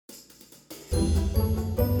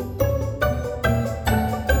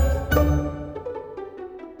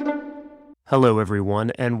Hello,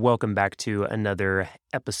 everyone, and welcome back to another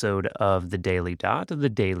episode of the Daily Dot, the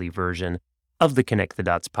daily version of the Connect the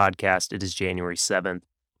Dots podcast. It is January 7th,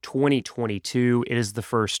 2022. It is the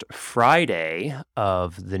first Friday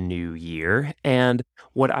of the new year. And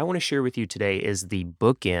what I want to share with you today is the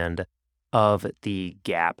bookend of the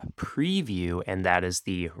GAP preview, and that is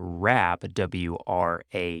the WRAP,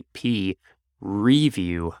 WRAP,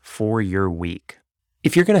 review for your week.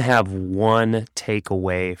 If you're going to have one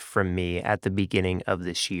takeaway from me at the beginning of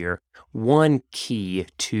this year, one key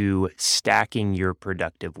to stacking your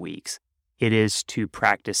productive weeks, it is to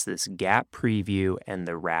practice this GAP preview and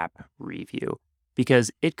the WRAP review,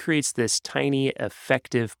 because it creates this tiny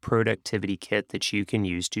effective productivity kit that you can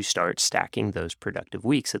use to start stacking those productive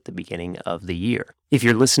weeks at the beginning of the year. If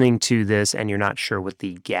you're listening to this and you're not sure what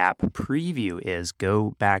the GAP preview is,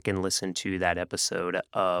 go back and listen to that episode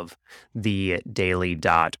of the Daily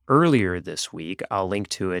Dot earlier this week. I'll link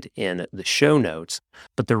to it in the show notes.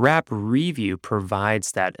 But the WRAP review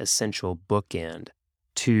provides that essential bookend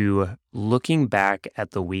to looking back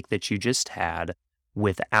at the week that you just had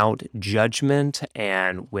without judgment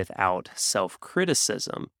and without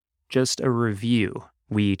self-criticism, just a review.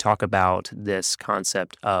 We talk about this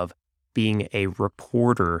concept of being a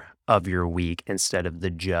reporter of your week instead of the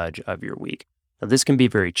judge of your week. Now, this can be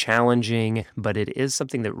very challenging, but it is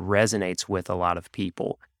something that resonates with a lot of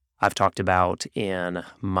people. I've talked about in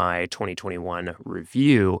my 2021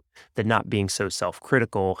 review that not being so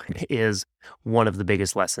self-critical is one of the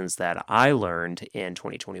biggest lessons that I learned in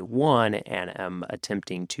 2021 and am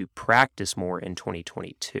attempting to practice more in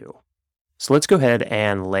 2022. So let's go ahead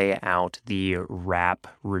and lay out the WRAP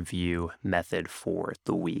review method for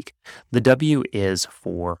the week. The W is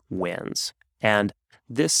for wins. And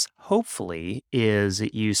this hopefully is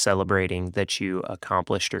you celebrating that you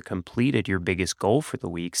accomplished or completed your biggest goal for the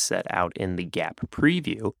week set out in the GAP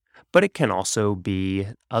preview, but it can also be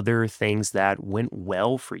other things that went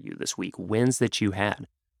well for you this week, wins that you had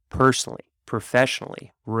personally,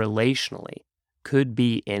 professionally, relationally. Could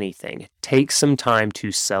be anything. Take some time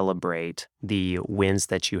to celebrate the wins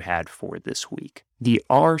that you had for this week. The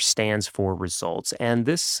R stands for results, and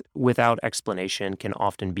this, without explanation, can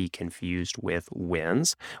often be confused with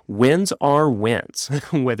wins. Wins are wins,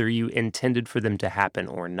 whether you intended for them to happen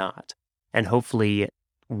or not. And hopefully,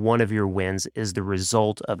 one of your wins is the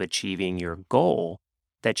result of achieving your goal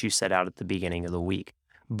that you set out at the beginning of the week.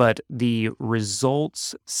 But the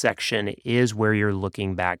results section is where you're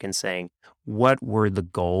looking back and saying, what were the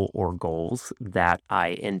goal or goals that I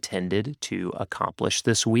intended to accomplish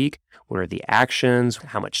this week? What are the actions?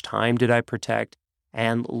 How much time did I protect?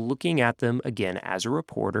 And looking at them again as a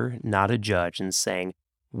reporter, not a judge, and saying,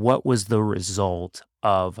 what was the result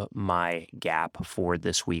of my GAP for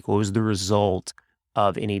this week? What was the result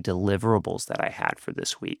of any deliverables that I had for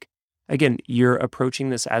this week? Again, you're approaching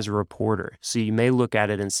this as a reporter, so you may look at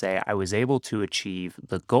it and say, I was able to achieve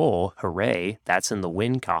the goal, hooray, that's in the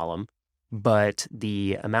win column, but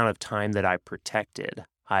the amount of time that I protected,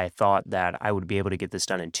 I thought that I would be able to get this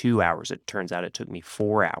done in 2 hours. It turns out it took me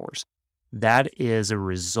 4 hours. That is a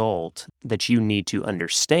result that you need to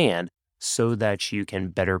understand so that you can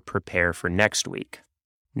better prepare for next week.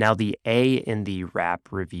 Now, the A in the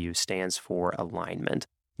WRAP review stands for alignment.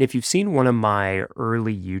 If you've seen one of my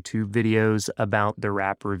early YouTube videos about the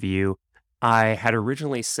WRAP review, I had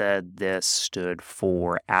originally said this stood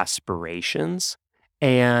for aspirations,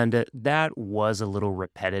 and that was a little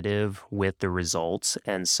repetitive with the results.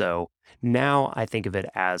 And so now I think of it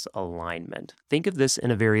as alignment. Think of this in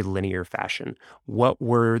a very linear fashion. What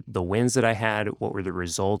were the wins that I had? What were the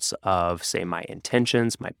results of, say, my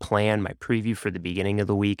intentions, my plan, my preview for the beginning of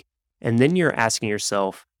the week? And then you're asking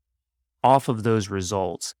yourself, off of those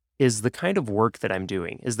results, is the kind of work that I'm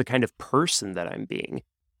doing, is the kind of person that I'm being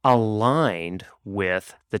aligned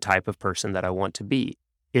with the type of person that I want to be?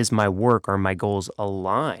 Is my work or my goals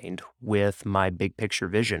aligned with my big picture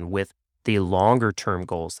vision, with the longer term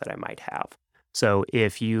goals that I might have? So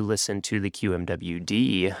if you listen to the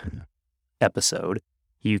QMWD episode,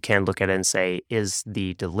 you can look at it and say, is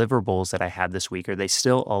the deliverables that I had this week, are they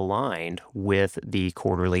still aligned with the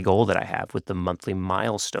quarterly goal that I have, with the monthly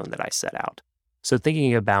milestone that I set out? So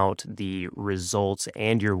thinking about the results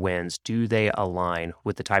and your wins, do they align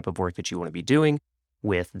with the type of work that you want to be doing,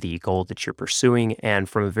 with the goal that you're pursuing, and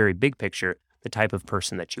from a very big picture, the type of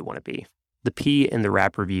person that you want to be? The P in the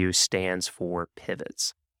WRAP review stands for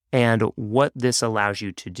pivots. And what this allows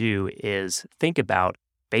you to do is think about,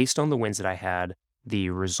 based on the wins that I had,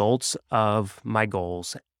 the results of my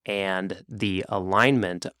goals and the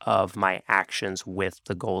alignment of my actions with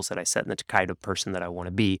the goals that I set and the kind of person that I want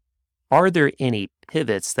to be, are there any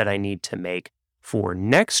pivots that I need to make for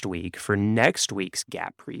next week, for next week's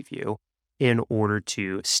gap preview, in order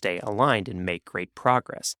to stay aligned and make great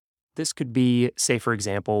progress. This could be, say, for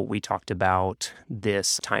example, we talked about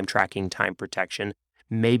this time tracking, time protection.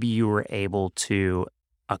 Maybe you were able to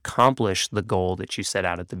accomplish the goal that you set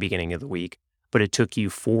out at the beginning of the week, but it took you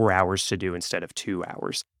 4 hours to do instead of 2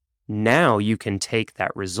 hours. Now you can take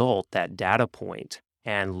that result, that data point,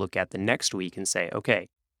 and look at the next week and say, okay,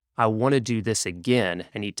 I want to do this again.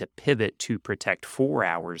 I need to pivot to protect 4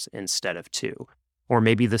 hours instead of 2. Or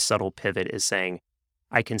maybe the subtle pivot is saying,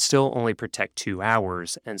 I can still only protect 2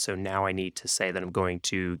 hours. And so now I need to say that I'm going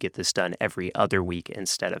to get this done every other week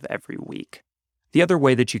instead of every week. The other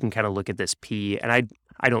way that you can kind of look at this P, and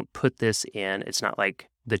I don't put this in, it's not like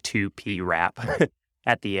the 2P wrap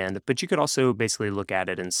at the end, but you could also basically look at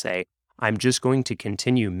it and say, I'm just going to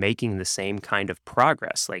continue making the same kind of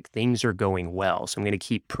progress. Like things are going well. So I'm going to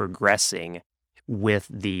keep progressing with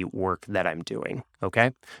the work that I'm doing.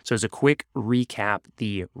 Okay. So as a quick recap,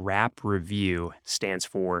 the WRAP review stands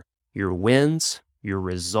for your wins, your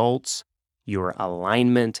results, your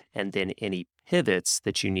alignment, and then any pivots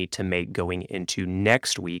that you need to make going into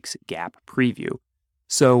next week's gap preview.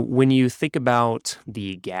 So when you think about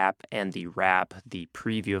the gap and the WRAP, the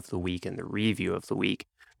preview of the week and the review of the week,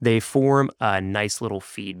 they form a nice little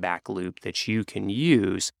feedback loop that you can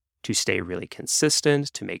use to stay really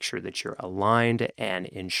consistent, to make sure that you're aligned and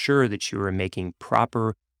ensure that you are making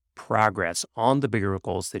proper progress on the bigger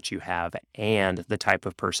goals that you have and the type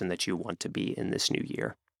of person that you want to be in this new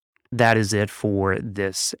year. That is it for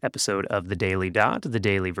this episode of The Daily Dot, the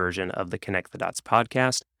daily version of the Connect the Dots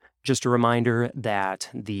podcast. Just a reminder that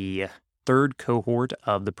the third cohort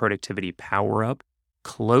of the Productivity Power Up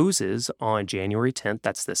closes on January 10th.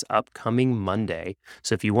 That's this upcoming Monday.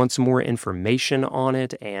 So if you want some more information on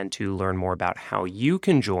it and to learn more about how you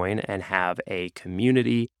can join and have a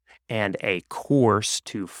community and a course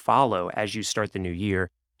to follow as you start the new year,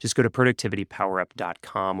 just go to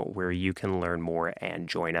productivitypowerup.com where you can learn more and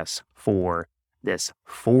join us for this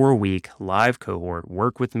 4-week live cohort.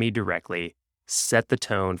 Work with me directly, set the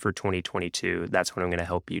tone for 2022. That's what I'm going to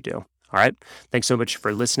help you do. All right. Thanks so much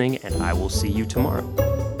for listening, and I will see you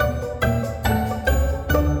tomorrow.